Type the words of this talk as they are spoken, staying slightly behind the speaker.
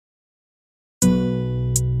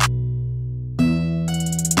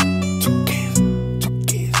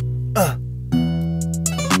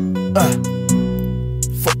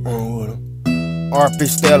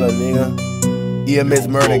EMSTezz, nigga. EMS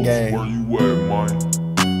murder gang. Where you at,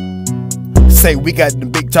 man? Say we got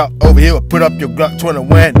them big top over here, put up your Glock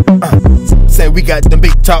 21. Say we got them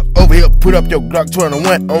big top over here, put up your Glock 21.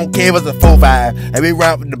 I don't care if it's a 4-5. And we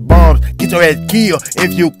round with the bombs, get your ass killed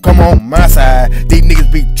if you come on my side. These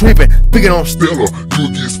niggas be tripping, picking on Stella,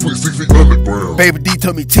 you get split 6 feet underground. Baby D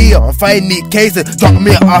told me chill, I'm fighting these cases, drop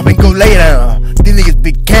me off and go lay down. These niggas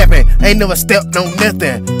be capping, ain't never stepped on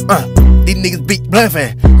nothing. These niggas be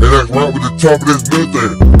bluffing. And that's right with the top of this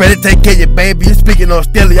nothing. Better take care of your baby, you speaking on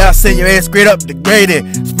Stella, y'all send your ass straight up the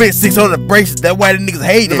graded. Spent 6 on the braces, that's why the niggas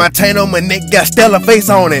hate it. My chain on my neck got Stella face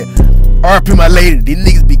on it. RP my lady, these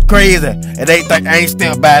niggas be crazy, and they think I ain't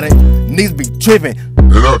still about it. Niggas be tripping.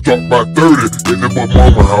 And I dropped by 30 in that boy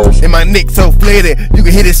mama house. And my neck so flatted, you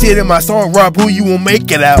can hear this shit in my song, Rob, who you won't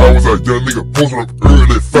make it out. I was a young nigga posted up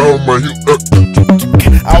early, found my hip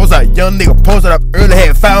I was a young nigga posted up early,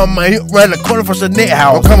 had found my hip right in the corner from Chanette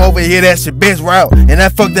house. Don't come over here, that's your best route. And I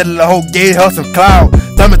fucked that little hoe, gave her some clout.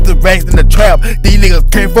 Thumbing through racks in the trap. These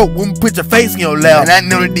niggas can't fuck when we put your face in your lap. And I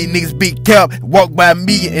know that these niggas be kept, walk by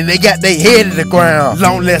me and they got their head in the ground.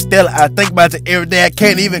 Long last Stella, I think about it every day. I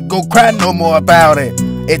can't even go cry no more about it.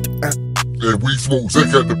 And we smoked Zach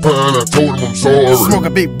at the pine, I told him I'm sorry. Smoke a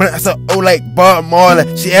big blunt, so old like Bob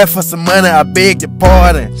Marley. She asked for some money, I begged your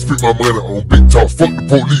pardon. Spent my money on big talk, fuck the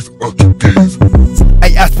police, kids.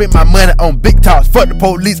 Hey, I spent my money on big talks, fuck the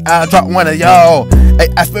police, I'll drop one of y'all. Hey,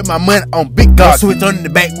 I spent my money on big talks, switch on the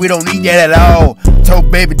back, we don't need that at all.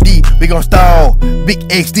 Told baby D, we gon' stall. Big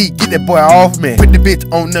XD, get that boy off me. Put the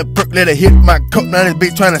bitch on the perk, let her hit my cup, now this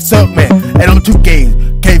bitch tryna suck me. And I'm 2 gays,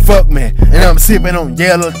 can't fuck me. And I'm sipping on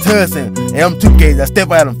yellow tussin'. And I'm 2 gays, I step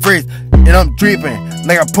out of fridge, and I'm dripping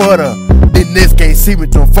like a putter. Then this can't see me,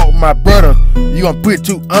 don't fuck with my brother. You gon' put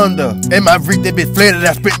 2 under. And my freak that bitch flooded,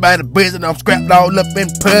 I spit by the bridge, and I'm scrapped all up in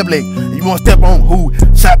public. You wanna step on who?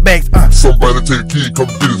 Shot backs, Somebody take a kid, come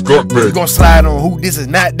get his Glock back. You gon' slide on who? This is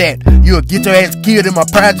not that. You'll get your ass killed in my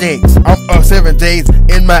projects. I'm up 7 days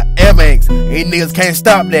in my Air Max. These niggas can't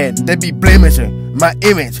stop that. They be blemishing my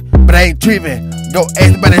image, but I ain't tripping. Go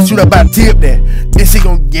ask about that shoot up by tip that. This shit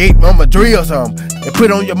gon' get mama drill something. And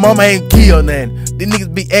put on your mama ain't kill nothing. These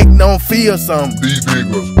niggas be acting on feel something. These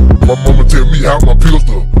niggas, my mama tell me how my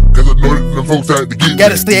pistol, cause I know that them folks had to get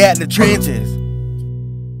Gotta stay out the trenches.